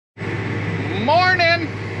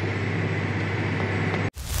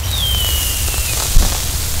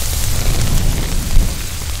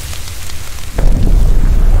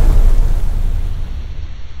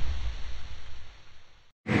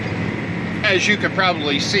as you can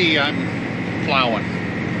probably see, I'm plowing.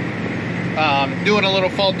 Doing a little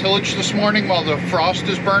fall tillage this morning while the frost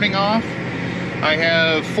is burning off. I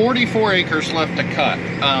have 44 acres left to cut.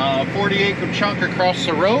 40-acre chunk across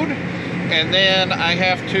the road, and then I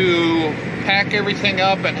have to pack everything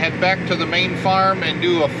up and head back to the main farm and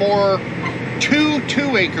do two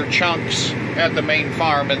 2-acre chunks at the main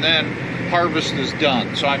farm, and then harvest is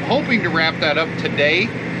done. So I'm hoping to wrap that up today,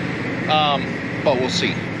 but we'll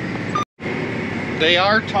see. They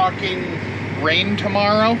are talking rain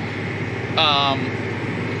tomorrow,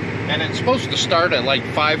 and it's supposed to start at like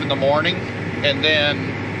 5 in the morning and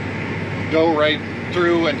then go right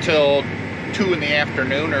through until 2 in the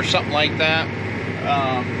afternoon or something like that.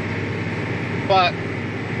 But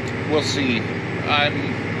we'll see.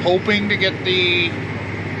 I'm hoping to get the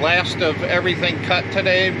last of everything cut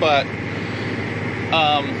today, but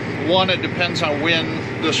one, it depends on when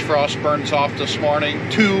this frost burns off this morning.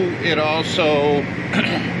 2, it also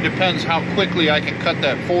depends how quickly I can cut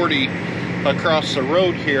that 40 across the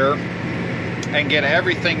road here and get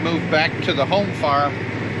everything moved back to the home farm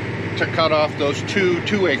to cut off those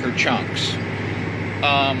 2-acre chunks.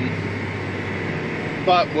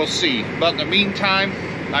 But we'll see. But in the meantime,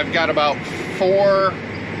 I've got about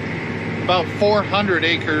 400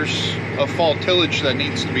 acres of fall tillage that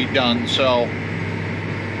needs to be done. So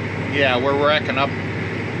yeah, we're racking up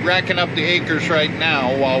the acres right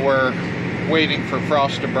now while we're waiting for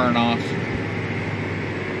frost to burn off.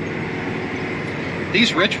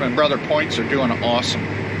 These Richmond Brother points are doing awesome.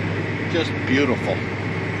 Just beautiful.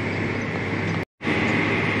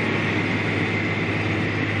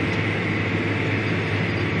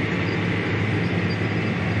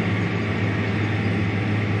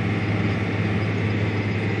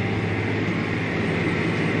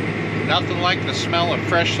 Nothing like the smell of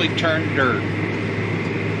freshly turned dirt.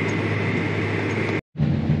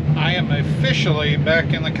 I am officially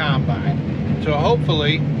back in the combine. So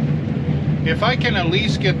hopefully, if I can at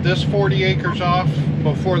least get this 40 acres off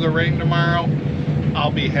before the rain tomorrow, I'll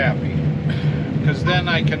be happy. Because then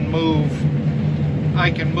I can move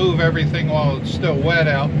everything while it's still wet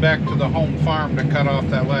out back to the home farm to cut off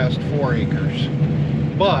that last 4 acres.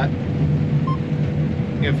 But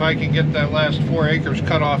if I can get that last 4 acres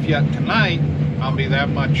cut off yet tonight, I'll be that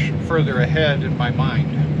much further ahead in my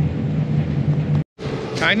mind.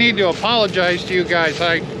 I need to apologize to you guys.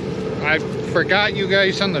 I forgot you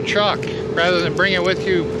guys in the truck rather than bringing you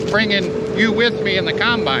with me in the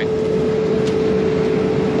combine.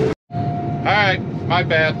 All right, my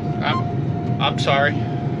bad. I'm sorry.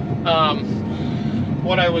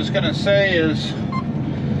 What I was gonna say is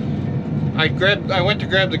I went to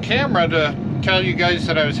grab the camera to tell you guys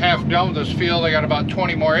that I was half done with this field. I got about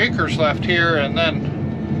 20 more acres left here, and then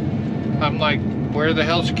I'm like, where the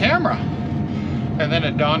hell's the camera? And then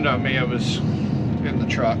it dawned on me it was in the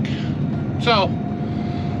truck. So,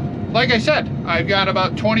 like I said, I've got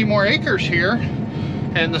about 20 more acres here,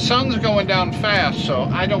 and the sun's going down fast, so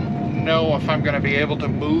I don't know if I'm going to be able to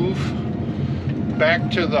move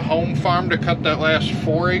back to the home farm to cut that last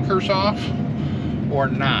 4 acres off or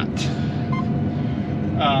not.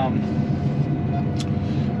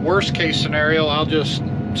 Worst case scenario, I'll just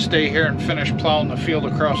stay here and finish plowing the field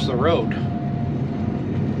across the road.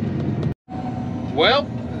 Well,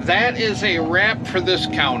 that is a wrap for this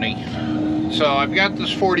county. So I've got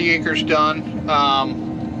this 40 acres done.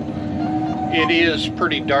 It is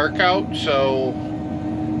pretty dark out, so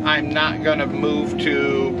I'm not gonna move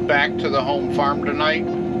back to the home farm tonight.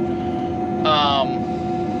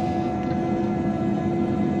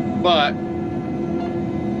 But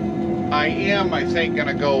I am, I think,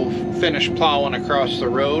 gonna go finish plowing across the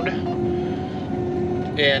road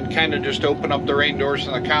and kind of just open up the rain doors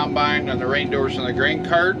in the combine and the rain doors in the grain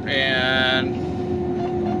cart and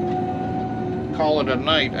call it a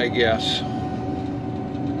night, I guess.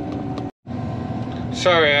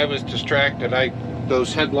 Sorry, I was distracted.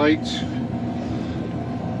 Those headlights,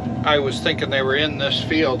 I was thinking they were in this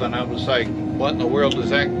field, and I was like, what in the world is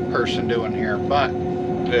that person doing here? But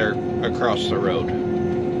they're across the road.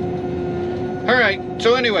 Alright,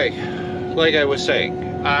 so anyway, like I was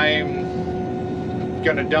saying, I'm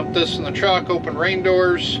gonna dump this in the truck, open rain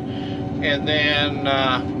doors, and then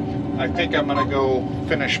I think I'm gonna go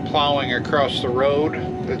finish plowing across the road.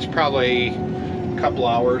 It's probably a couple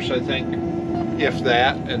hours, I think, if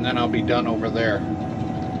that, and then I'll be done over there.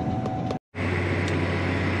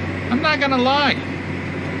 I'm not gonna lie,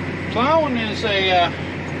 plowing is a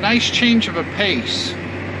nice change of a pace.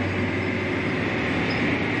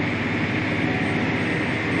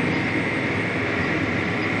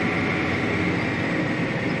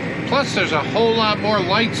 Plus, there's a whole lot more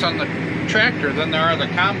lights on the tractor than there are the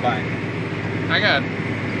combine. I got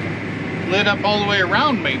lit up all the way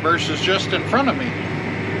around me versus just in front of me.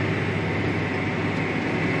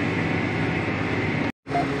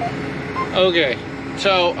 Okay,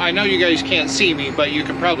 so I know you guys can't see me, but you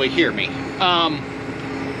can probably hear me.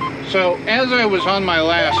 So as I was on my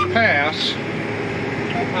last pass,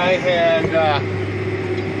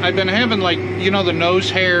 I've been having, like, you know, the nose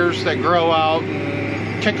hairs that grow out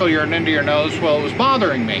and tickle your into your nose. Well, it was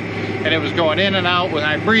bothering me, and it was going in and out when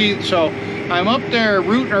I breathed. So I'm up there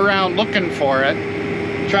rooting around looking for it,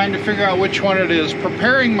 trying to figure out which one it is,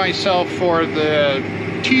 preparing myself for the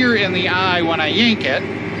tear in the eye when I yank it.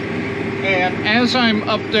 And as I'm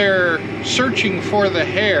up there searching for the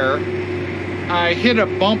hair, I hit a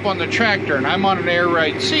bump on the tractor, and I'm on an air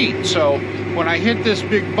ride seat. So when I hit this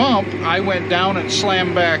big bump, I went down and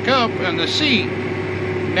slammed back up in the seat.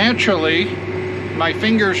 Naturally, my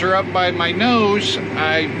fingers are up by my nose.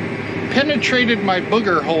 I penetrated my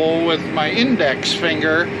booger hole with my index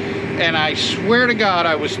finger, and I swear to God,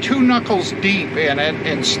 I was 2 knuckles deep in it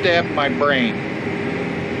and stabbed my brain.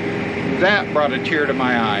 That brought a tear to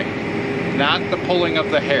my eye, not the pulling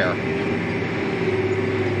of the hair.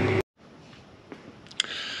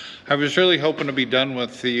 I was really hoping to be done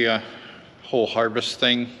with the whole harvest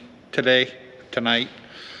thing tonight,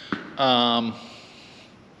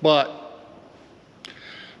 but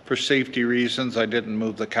for safety reasons I didn't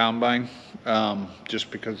move the combine,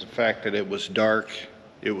 just because of the fact that it was dark.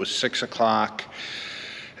 It was 6 o'clock,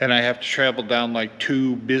 and I have to travel down like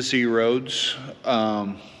 2 busy roads,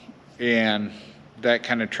 and that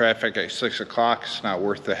kind of traffic at 6 o'clock is not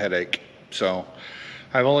worth the headache. So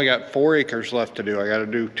I've only got 4 acres left to do. I got to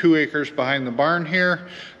do 2 acres behind the barn here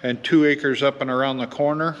and 2 acres up and around the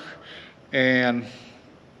corner, and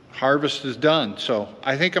harvest is done. So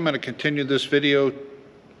I think I'm going to continue this video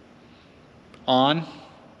on.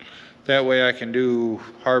 That way I can do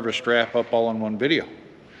harvest wrap up all in one video.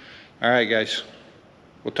 All right, guys,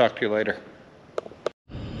 we'll talk to you later.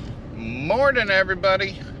 Morning,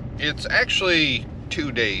 everybody. It's actually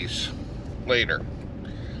 2 days later.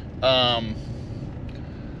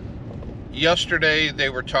 Yesterday they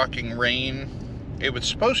were talking rain. It was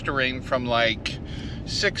supposed to rain from like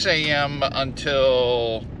 6 a.m.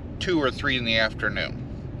 until 2 or 3 in the afternoon.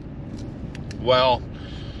 Well,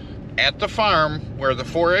 at the farm where the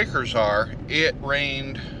 4 acres are, it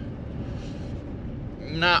rained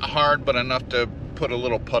not hard, but enough to put a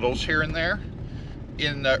little puddles here and there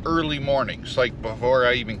in the early mornings, like before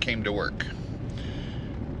I even came to work.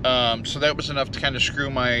 So that was enough to kind of screw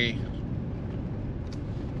my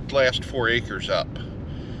last 4 acres up.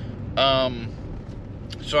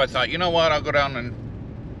 So I thought, you know what, I'll go down and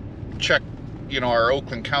check, you know, our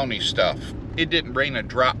Oakland County stuff. It didn't rain a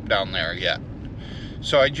drop down there yet.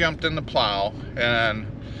 So I jumped in the plow, and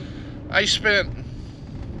I spent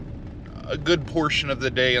a good portion of the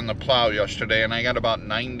day in the plow yesterday, and I got about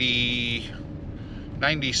 90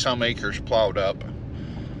 some acres plowed up.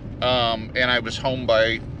 And I was home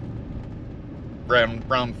by around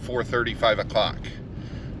 4:30, 5 o'clock.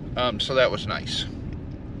 So that was nice.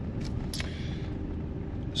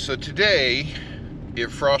 So today, it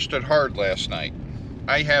frosted hard last night.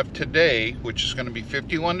 I have today, which is going to be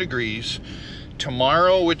 51 degrees,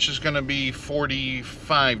 tomorrow, which is going to be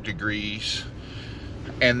 45 degrees,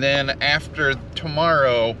 and then after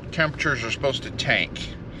tomorrow, temperatures are supposed to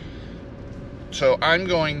tank. So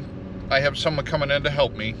I have someone coming in to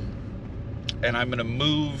help me, and I'm going to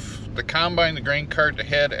move the combine, the grain cart, the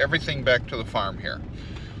head, everything back to the farm here.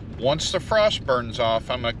 Once the frost burns off,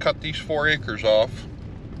 I'm going to cut these 4 acres off,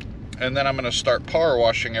 and then I'm going to start power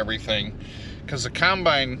washing everything, because the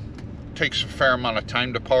combine takes a fair amount of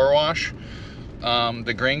time to power wash.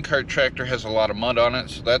 The grain cart tractor has a lot of mud on it,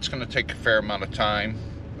 so that's going to take a fair amount of time.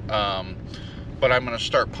 But I'm going to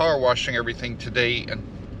start power washing everything today and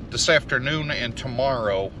this afternoon and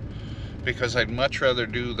tomorrow, because I'd much rather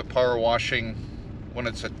do the power washing when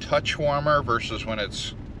it's a touch warmer versus when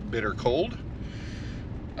it's bitter cold.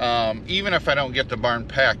 Even if I don't get the barn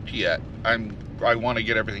packed yet, I want to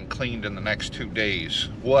get everything cleaned in the next 2 days,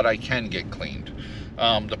 what I can get cleaned.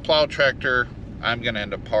 The plow tractor, I'm going to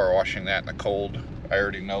end up power washing that in the cold. I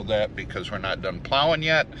already know that because we're not done plowing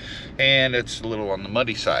yet, and it's a little on the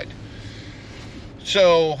muddy side.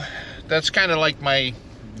 So that's kind of like my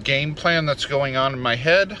game plan that's going on in my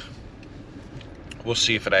head. We'll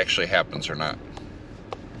see if it actually happens or not.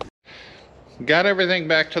 Got everything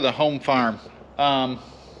back to the home farm.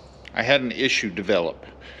 I had an issue develop.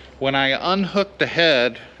 When I unhooked the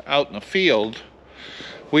head out in the field,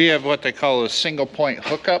 we have what they call a single point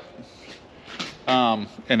hookup.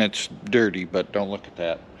 And it's dirty, but don't look at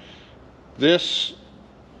that. This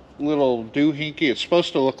little doohickey, it's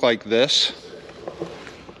supposed to look like this.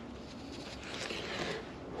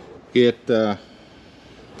 it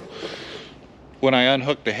when I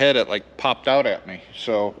unhooked the head, it like popped out at me.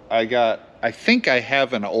 So I think I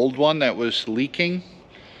have an old one that was leaking.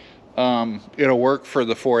 It'll work for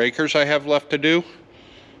the 4 acres I have left to do,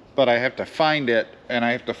 but I have to find it, and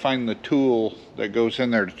I have to find the tool that goes in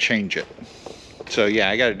there to change it. So yeah,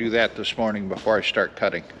 I got to do that this morning before I start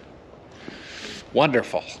cutting.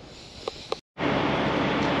 Wonderful.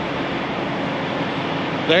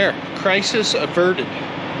 There, crisis averted.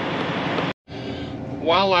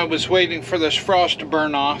 While I was waiting for this frost to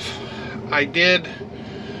burn off, I did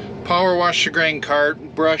power wash the grain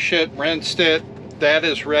cart, brush it, rinsed it. That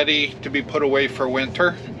is ready to be put away for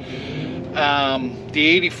winter. The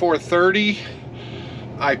 8430,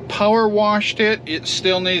 I power washed it. It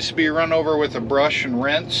still needs to be run over with a brush and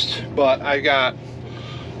rinsed, but I got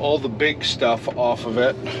all the big stuff off of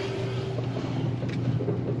it.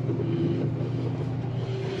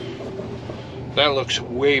 That looks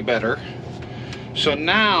way better. So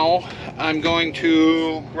now I'm going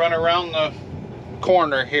to run around the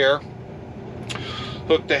corner here,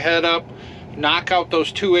 hook the head up, knock out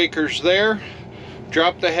those 2 acres there,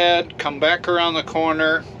 drop the head, come back around the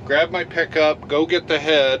corner, grab my pickup, go get the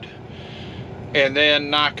head, and then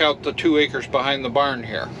knock out the 2 acres behind the barn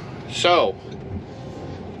here. So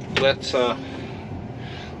let's go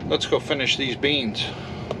finish these beans.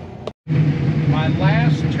 My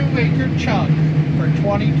last 2 acre chunk for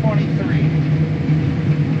 2023.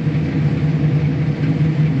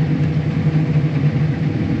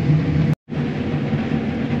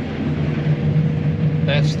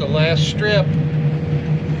 That's the last strip.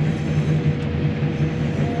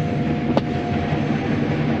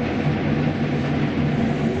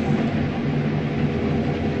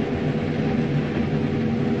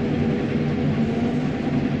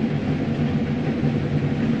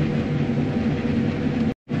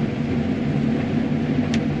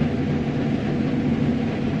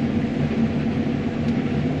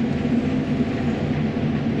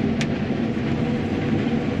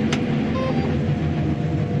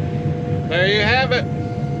 There you have it.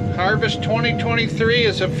 Harvest 2023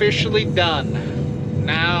 is officially done.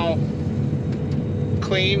 Now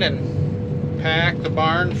clean and pack the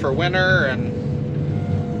barn for winter,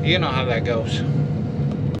 and you know how that goes.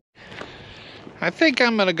 I think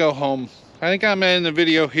I'm gonna go home. I think I'm gonna end the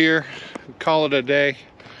video here, call it a day.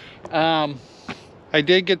 I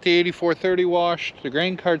did get the 8430 washed, the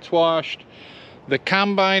grain cart's washed, the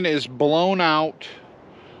combine is blown out.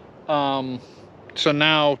 So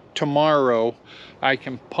now tomorrow I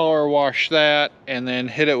can power wash that and then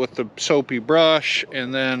hit it with the soapy brush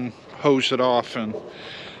and then hose it off, and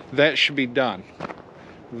that should be done.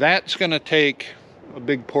 That's going to take a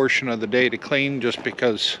big portion of the day to clean, just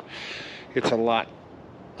because it's a lot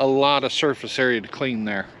of surface area to clean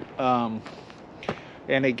there. And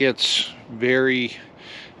it gets very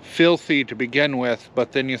filthy to begin with,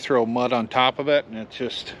 but then you throw mud on top of it and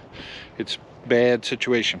it's a bad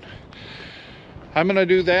situation. I'm gonna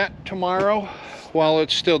do that tomorrow while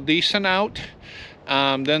it's still decent out.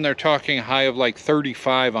 Then they're talking a high of like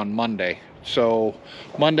 35 on Monday. So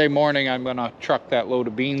Monday morning I'm gonna truck that load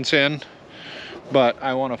of beans in, but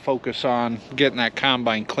I wanna focus on getting that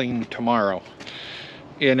combine clean tomorrow.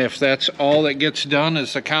 And if that's all that gets done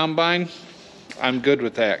is the combine, I'm good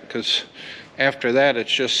with that, because after that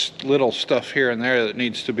it's just little stuff here and there that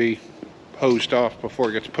needs to be hosed off before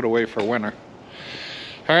it gets put away for winter.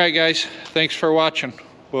 All right, guys, thanks for watching.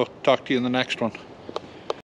 We'll talk to you in the next one.